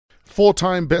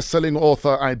four-time best-selling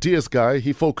author, ideas guy,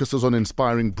 he focuses on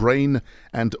inspiring brain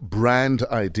and brand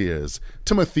ideas.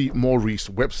 Timothy Maurice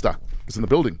Webster is in the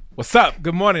building. What's up?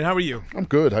 Good morning. How are you? I'm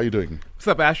good. How are you doing? What's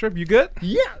up, Ashraf? You good?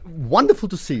 Yeah, wonderful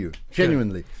to see you,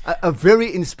 genuinely. A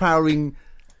very inspiring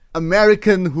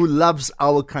American who loves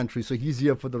our country, so he's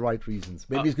here for the right reasons.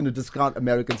 Maybe he's going to discount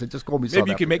Americans and just call me South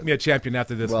Maybe you can make me a champion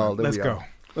after this one. Let's go.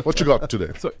 What you got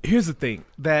today? So here's the thing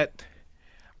that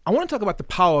I want to talk about the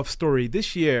power of story.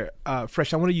 This year,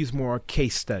 Fresh, I want to use more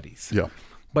case studies. Yeah.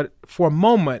 But for a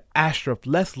moment, Ashraf,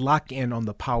 let's lock in on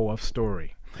the power of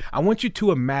story. I want you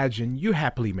to imagine you're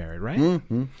happily married, right?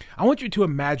 Mm-hmm. I want you to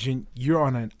imagine you're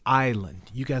on an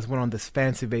island. You guys went on this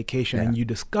fancy vacation and you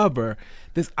discover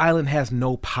this island has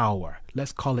no power.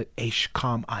 Let's call it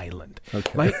Ashcom Island.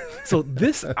 Okay. Right? So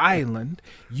this island,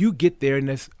 you get there and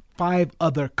there's 5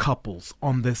 other couples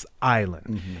on this island.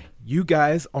 Mm-hmm. You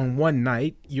guys on one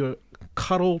night, you're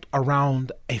cuddled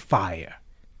around a fire.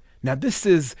 Now this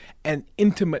is an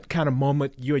intimate kind of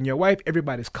moment. You and your wife,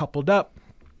 everybody's coupled up.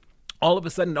 All of a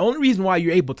sudden, the only reason why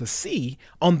you're able to see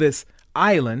on this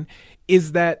island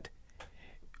is that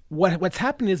what's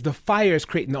happening is the fire is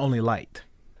creating the only light.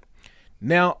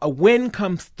 Now, a wind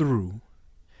comes through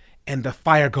and the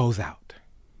fire goes out.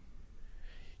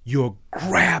 You're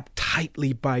grabbed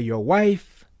tightly by your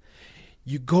wife.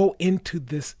 You go into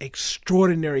this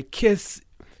extraordinary kiss.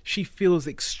 She feels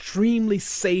extremely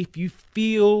safe. You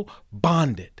feel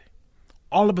bonded.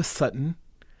 All of a sudden,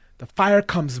 the fire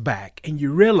comes back and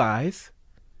you realize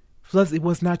it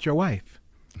was not your wife.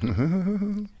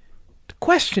 The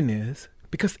question is,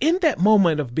 because in that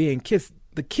moment of being kissed,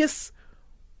 the kiss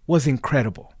was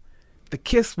incredible. The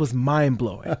kiss was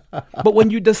mind-blowing. But when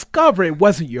you discover it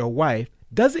wasn't your wife,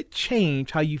 does it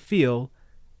change how you feel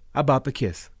about the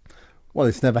kiss? Well,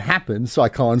 it's never happened, so I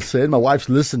can't say it. My wife's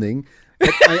listening.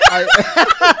 And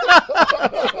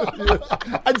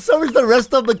so is the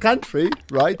rest of the country,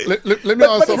 right? Let me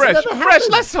ask you. Fresh,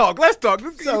 let's talk.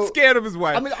 He's scared of his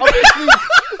wife. I mean,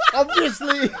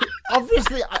 obviously,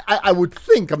 I would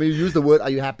think, I mean, you use the word, are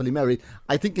you happily married?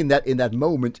 I think in that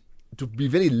moment, to be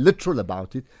very literal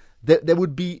about it, there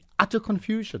would be utter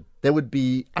confusion. There would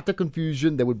be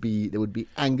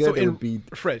anger,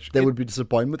 there would be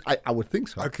disappointment. I would think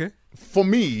so. Okay. For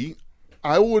me,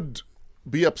 I would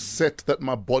be upset that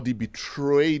my body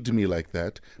betrayed me like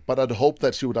that, but I'd hope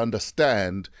that she would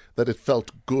understand that it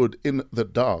felt good in the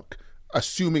dark,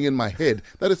 assuming in my head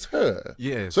that it's her.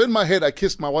 Yes. So in my head, I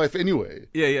kissed my wife anyway.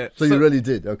 Yeah. So you really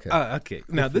did? Okay. Okay.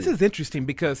 Now, this is interesting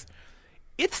because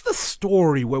it's the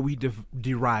story where we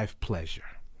derive pleasure.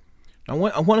 I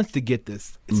want us to get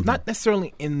this. It's not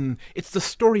necessarily it's the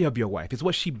story of your wife. It's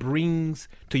what she brings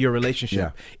to your relationship.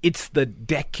 Yeah. It's the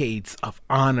decades of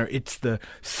honor. It's the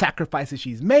sacrifices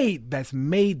she's made that's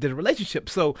made the relationship.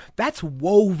 So that's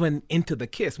woven into the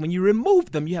kiss. When you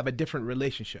remove them, you have a different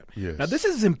relationship. Yes. Now, this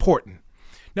is important.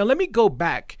 Now, let me go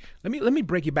back. Let me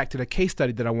break you back to the case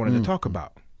study that I wanted to talk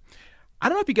about. I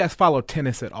don't know if you guys follow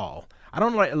tennis at all. I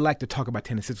don't like to talk about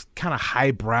tennis. It's kind of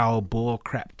highbrow bull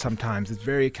crap sometimes. It's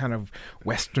very kind of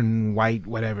Western, white,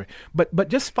 whatever. But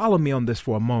just follow me on this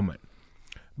for a moment.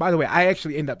 By the way, I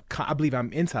believe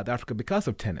I'm in South Africa because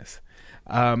of tennis.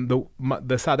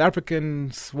 The South African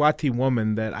Swati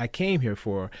woman that I came here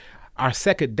for, our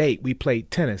second date, we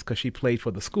played tennis because she played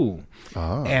for the school.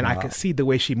 I could see the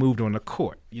way she moved on the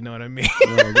court. You know what I mean?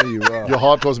 Oh, there you are. Your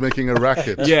heart was making a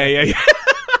racket. Yeah.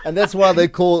 And that's why they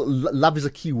call love is a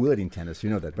key word in tennis.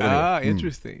 You know that. But anyway.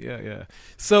 Interesting. Yeah.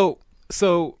 So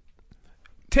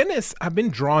tennis, I've been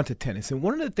drawn to tennis. And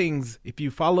one of the things, if you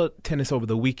follow tennis over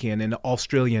the weekend in the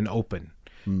Australian Open,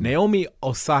 Naomi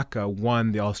Osaka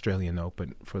won the Australian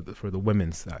Open for the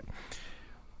women's side.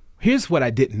 Here's what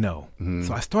I didn't know.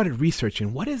 So I started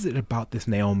researching, what is it about this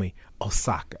Naomi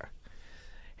Osaka?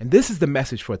 And this is the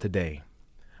message for today.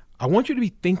 I want you to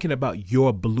be thinking about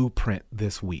your blueprint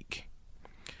this week.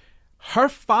 Her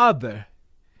father,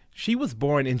 she was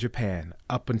born in Japan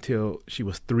up until she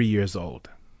was 3 years old.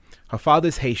 Her father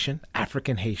is Haitian,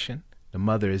 African Haitian. The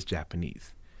mother is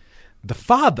Japanese. The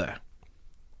father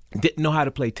didn't know how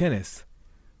to play tennis,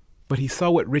 but he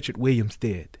saw what Richard Williams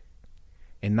did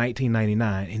in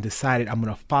 1999 and decided, I'm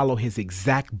going to follow his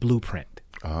exact blueprint.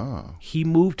 He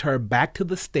moved her back to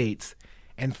the States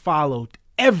and followed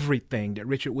everything that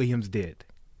Richard Williams did.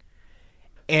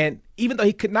 And even though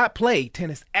he could not play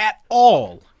tennis at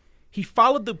all, he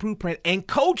followed the blueprint and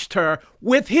coached her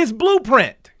with his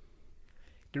blueprint.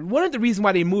 One of the reasons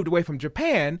why they moved away from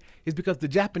Japan is because the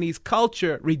Japanese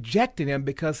culture rejected him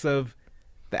because of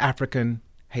the African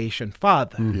Haitian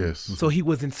father. Yes. So he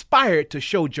was inspired to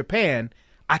show Japan,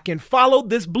 I can follow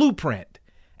this blueprint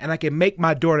and I can make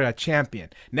my daughter a champion.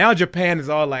 Now Japan is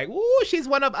all like, ooh, she's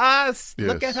one of us. Yes.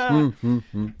 Look at her.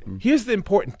 Here's the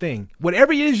important thing.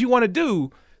 Whatever it is you want to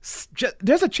do,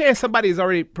 there's a chance somebody has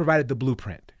already provided the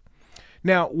blueprint.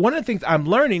 Now, one of the things I'm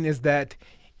learning is that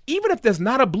even if there's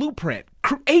not a blueprint,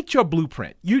 create your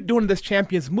blueprint. You're doing this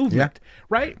champions movement,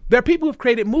 right? There are people who've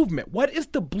created movement. What is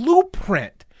the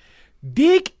blueprint?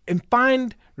 Dig and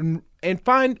find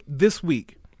this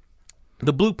week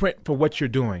the blueprint for what you're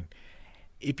doing.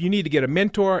 If you need to get a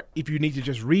mentor, if you need to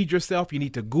just read yourself, you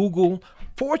need to Google.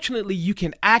 Fortunately, you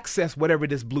can access whatever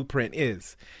this blueprint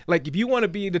is. Like if you want to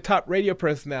be the top radio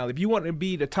personality, if you want to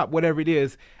be the top whatever it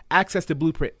is, access the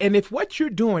blueprint. And if what you're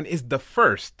doing is the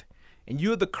first, and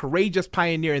you're the courageous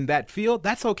pioneer in that field,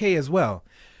 that's okay as well.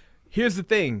 Here's the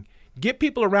thing. Get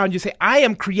people around you, say, I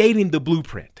am creating the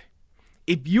blueprint.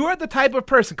 If you're the type of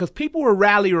person, because people will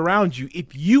rally around you,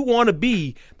 if you want to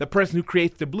be the person who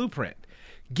creates the blueprint,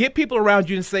 get people around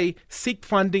you and say, seek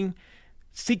funding,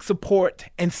 seek support,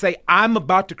 and say, I'm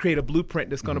about to create a blueprint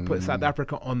that's going to put South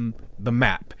Africa on the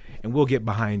map, and we'll get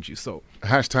behind you. So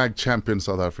Hashtag champion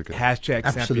South Africa. Hashtag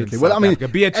Absolutely. champion Well, South I mean, Africa.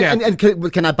 Be a champion.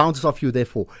 and can I bounce this off you,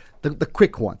 therefore? The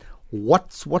quick one.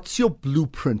 What's your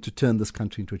blueprint to turn this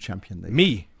country into a champion? There?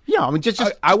 Me. Yeah, I mean,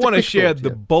 I want to share the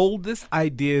the boldest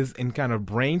ideas in kind of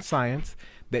brain science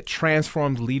that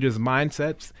transforms leaders'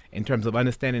 mindsets in terms of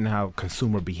understanding how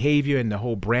consumer behavior and the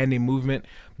whole branding movement.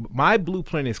 My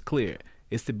blueprint is clear.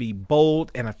 It's to be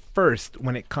bold and a first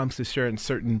when it comes to sharing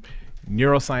certain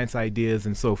neuroscience ideas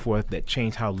and so forth that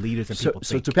change how leaders and people think.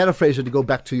 So to paraphrase and to go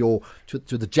back to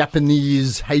to the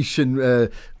Japanese, Haitian,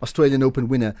 Australian Open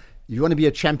winner, you want to be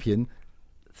a champion,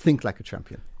 think like a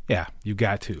champion. Yeah, you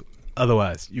got to.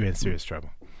 Otherwise, you're in serious trouble.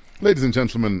 Ladies and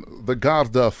gentlemen, the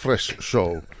Garda Fresh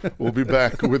Show will be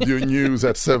back with your news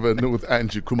at 7 with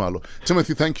Angie Kumalo.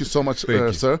 Timothy, thank you so much,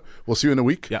 sir. We'll see you in a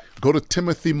week. Yeah. Go to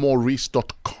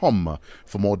timothymaurice.com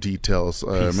for more details.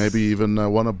 Maybe even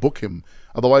want to book him.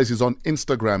 Otherwise, he's on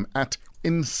Instagram at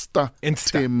Insta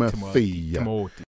Timothy.